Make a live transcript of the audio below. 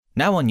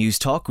Now on News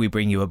Talk, we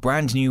bring you a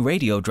brand new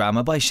radio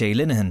drama by Shay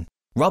Linehan.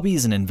 Robbie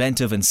is an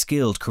inventive and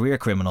skilled career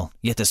criminal,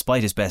 yet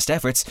despite his best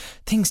efforts,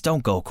 things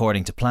don't go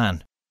according to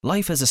plan.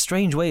 Life has a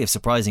strange way of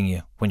surprising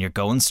you when you're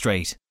going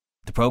straight.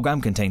 The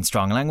programme contains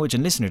strong language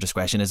and listener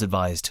discretion is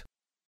advised.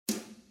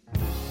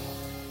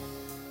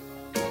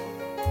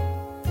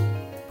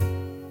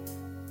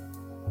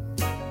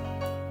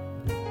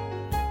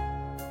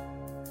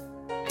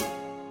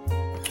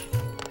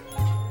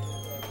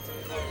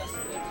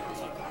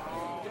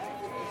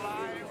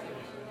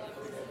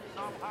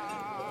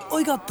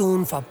 I got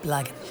done for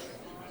blagging.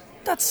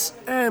 That's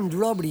armed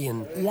robbery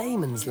in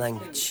layman's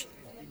language.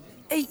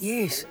 8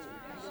 years.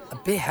 A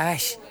bit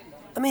harsh.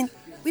 I mean,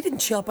 we didn't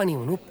chop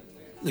anyone up,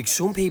 like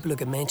some people who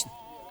could mention.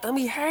 And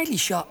we hardly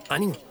shot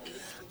anyone.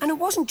 And it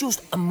wasn't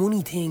just a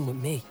money thing with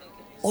me.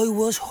 I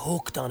was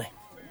hooked on it.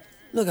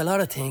 Look, a lot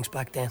of things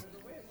back then.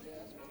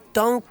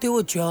 Don't do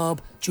a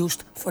job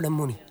just for the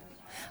money.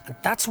 And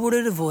that's what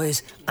I'd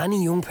advise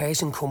any young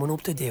person coming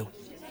up to do.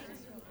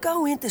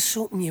 Go into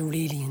something you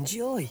really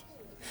enjoy.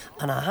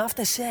 And I have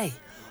to say,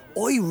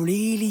 I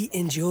really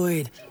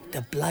enjoyed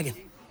the blagging.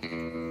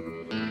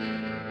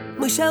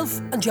 Myself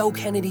and Joe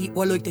Kennedy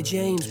were like the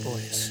James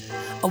boys.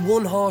 A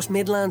one-horse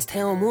Midlands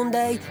town one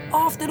day,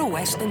 off to the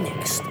west the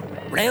next.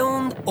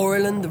 Round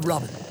Ireland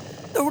Robin.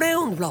 The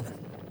Round Robin.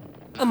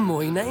 And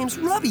my name's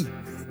Robbie.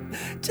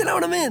 Do you know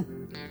what I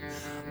mean?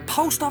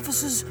 Post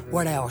offices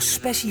were our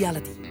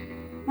speciality.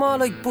 More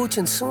like Butch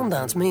and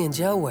Sundance, me and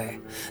Joe were.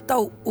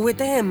 Though, with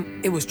them,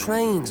 it was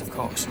trains, of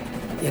course.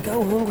 You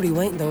go hungry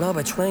waiting to rob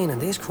a train in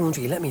this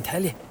country, let me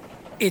tell you.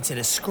 It's a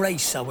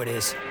disgrace, so it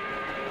is.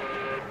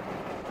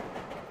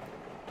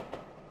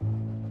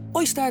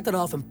 I started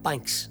off in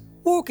banks.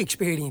 Work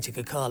experience, you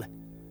could call it.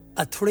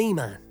 A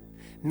three-man.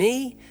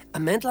 Me, a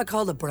mental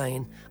called the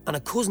Brain, and a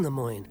cousin of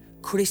mine,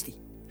 Christy.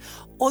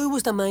 I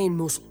was the main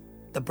muscle.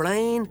 The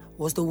Brain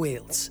was the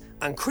wheels.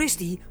 And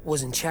Christy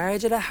was in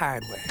charge of the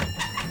hardware.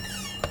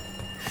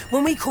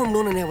 When we come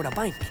running out of the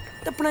bank,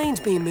 the Brain's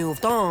being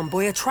moved on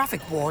by a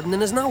traffic warden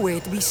and there's nowhere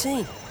to be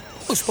seen.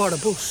 I spot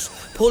a bus,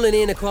 pulling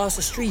in across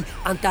the street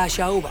and dash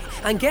over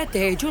and get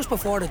there just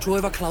before the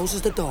driver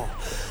closes the door.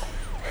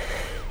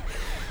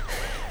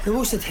 Now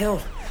what's the town?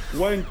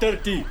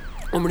 130.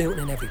 I'm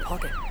rooting in every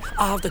pocket.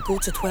 I have the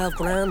guts of 12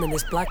 grand in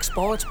this black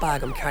sports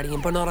bag I'm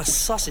carrying, but not a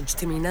sausage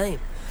to me name.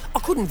 I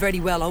couldn't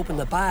very well open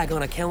the bag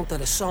on account of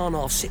the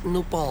sawn-off sitting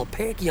up all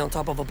perky on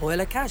top of a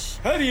pile of cash.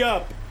 Hurry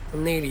up!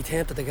 I'm nearly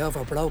tempted to go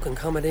for broke and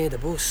accommodate the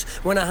bus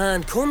when a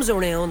hand comes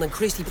around and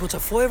Christy puts a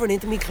fiver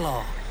into me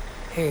claw.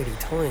 Hardy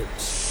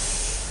times.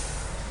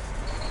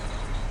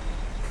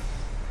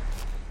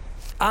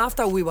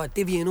 After we were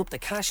divvying up the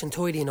cash and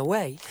tidying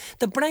away,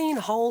 the Brain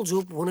holds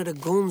up one of the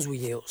guns we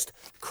used,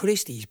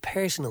 Christy's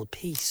personal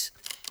piece.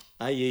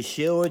 Are you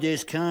sure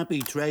this can't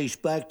be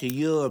traced back to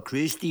you or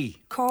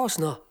Christy? Course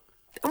not.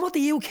 And what do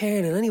you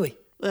care then anyway?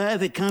 Well,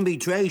 if it can be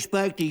traced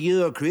back to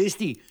you or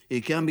Christy,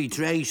 it can be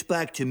traced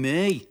back to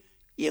me.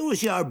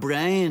 Use your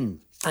brain.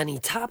 And he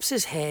taps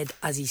his head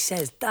as he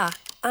says that,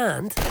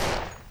 and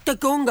the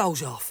gun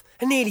goes off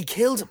and nearly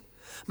kills him.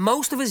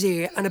 Most of his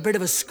ear and a bit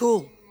of his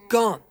skull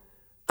gone.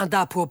 And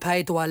that poor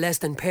paid to our less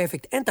than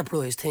perfect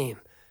enterprise team.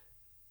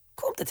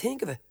 Come to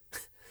think of it,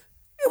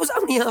 it was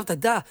only after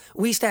that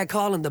we start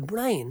calling the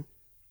Brain,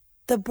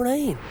 the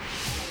Brain.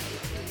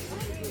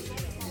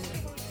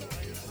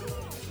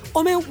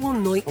 I'm out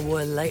one night a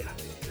while later,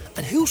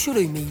 and who should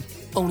I meet?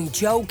 Only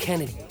Joe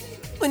Kennedy.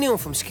 I knew him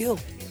from school.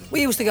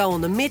 We used to go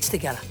on the mitts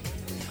together.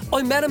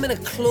 I met him in a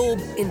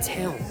club in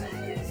town.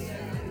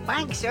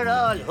 Banks are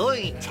all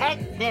high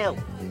tech now.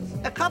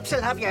 The cops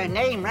will have your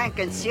name, rank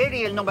and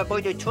serial number by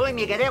the time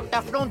you get out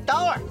the front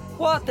door.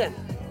 What then?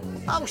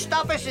 Post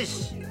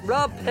offices.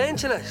 Rob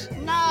pensioners?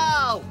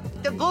 No,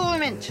 the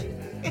government.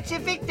 It's a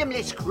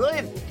victimless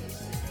crime.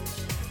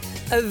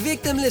 A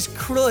victimless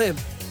crime?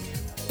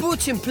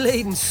 Butch and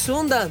played in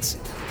Sundance.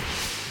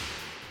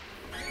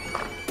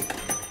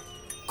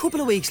 Couple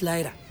of weeks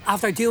later,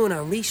 after doing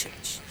our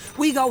research,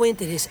 we go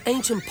into this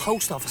ancient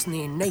post office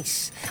near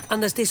Nice,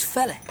 and there's this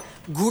fella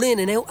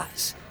grinning out at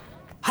us.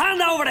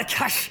 Hand over the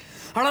cash,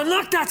 or I'll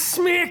knock that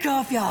smirk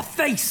off your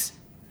face.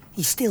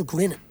 He's still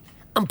grinning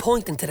and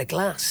pointing to the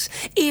glass,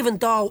 even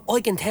though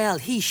I can tell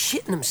he's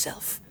shitting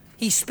himself.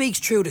 He speaks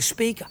through the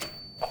speaker.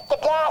 The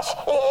glass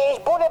is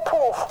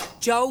bulletproof.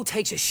 Joe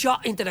takes a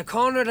shot into the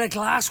corner of the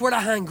glass with a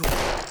hand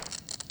grenade.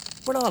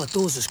 But all it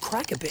does is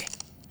crack a bit.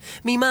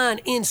 Me man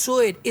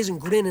inside isn't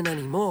grinning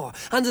anymore,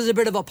 and there's a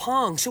bit of a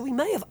pong, so he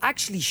may have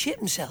actually shit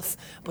himself,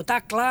 but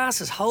that glass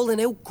is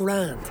holding out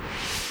grand.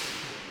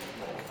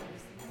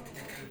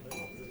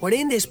 We're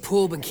in this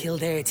pub in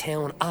Kildare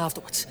town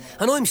afterwards,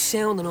 and I'm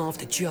sounding off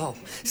to Joe,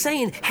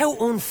 saying how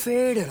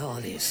unfair it all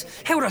is,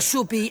 how there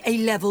should be a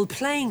level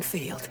playing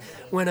field,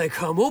 when I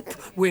come up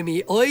with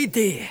me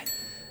idea.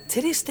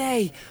 To this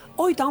day,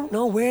 I don't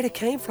know where it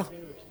came from.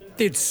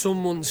 Did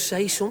someone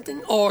say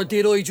something, or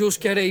did I just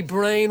get a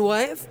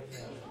brainwave?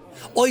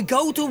 I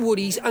go to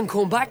Woody's and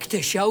come back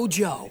to show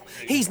Joe.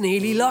 He's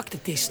nearly locked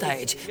at this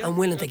stage and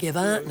willing to give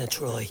Anton a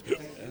try.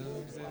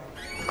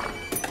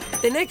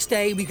 The next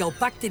day, we go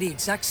back to the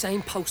exact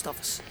same post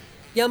office.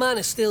 Your man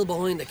is still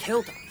behind the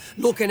counter,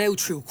 looking out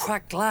through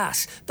cracked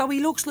glass, though he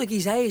looks like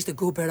he's aged a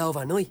good bit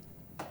overnight.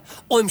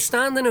 I'm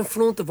standing in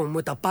front of him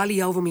with the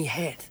belly over me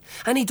head,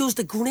 and he does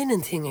the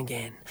grinning thing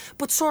again,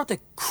 but sort of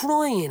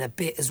crying a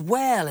bit as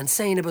well and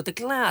saying about the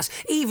glass,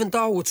 even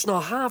though it's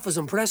not half as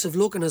impressive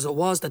looking as it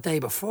was the day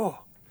before.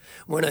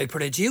 When I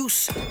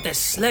produce the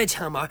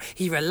sledgehammer,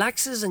 he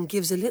relaxes and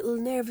gives a little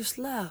nervous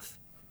laugh.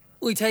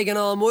 I take an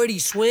almighty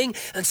swing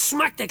and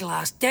smack the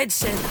glass dead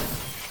centre.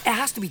 It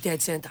has to be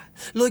dead centre,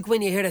 like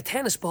when you hit a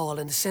tennis ball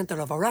in the centre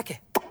of a racket.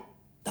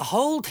 The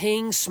whole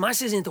thing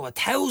smashes into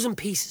 1,000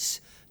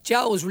 pieces.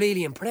 Joe was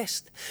really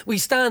impressed. We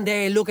stand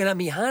there looking at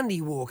me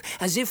handiwork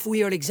as if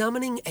we are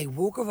examining a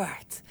work of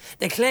art.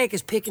 The clerk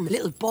is picking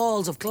little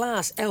balls of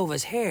glass out of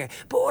his hair,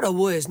 but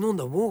otherwise none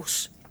the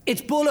worse.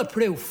 It's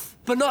bulletproof,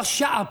 but not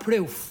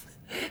shatterproof.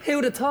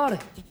 Who'd have thought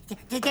it?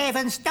 They've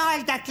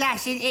installed that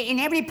glass in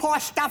every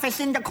post office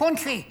in the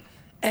country.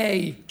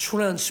 A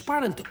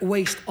transparent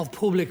waste of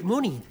public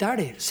money, that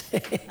is.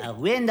 A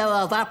window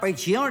of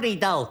opportunity,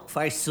 though,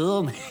 for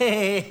some. We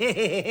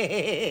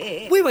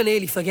were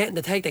nearly forgetting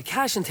to take the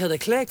cash until the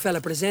clerk fella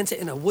presents it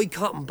in a white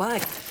cotton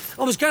bag.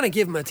 I was going to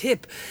give him a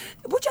tip,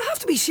 but you have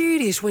to be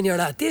serious when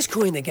you're at this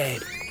kind of game.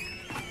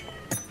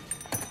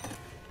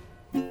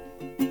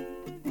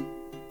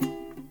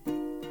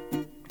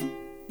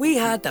 We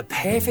had the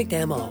perfect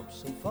MO.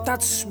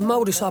 That's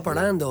modus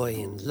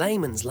operandi in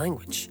layman's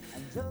language.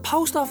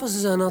 Post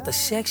offices are not the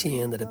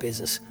sexy end of the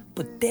business,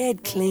 but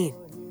dead clean.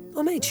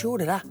 I made sure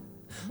of that.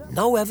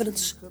 No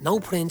evidence, no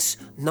prints,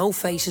 no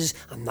faces,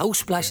 and no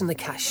splashing the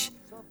cash.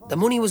 The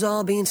money was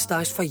all being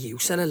stashed for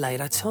use at a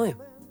later time.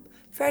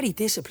 Very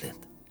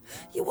disciplined.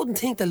 You wouldn't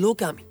think to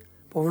look at me,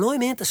 but when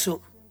I'm into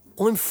something,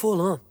 I'm full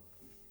on.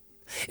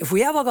 If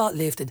we ever got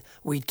lifted,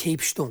 we'd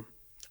keep stum.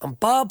 And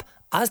Bob,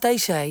 as they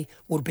say,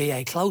 would be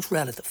a close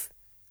relative.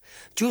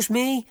 Just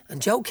me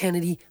and Joe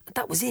Kennedy, and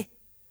that was it.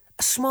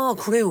 A small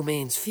crew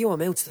means fewer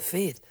mouths to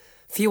feed.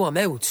 Fewer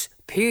mouths,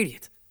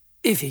 period.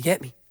 If you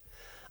get me.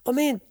 I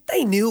mean,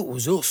 they knew it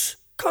was us.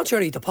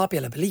 Contrary to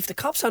popular belief, the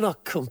cops are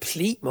not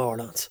complete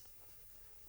morons.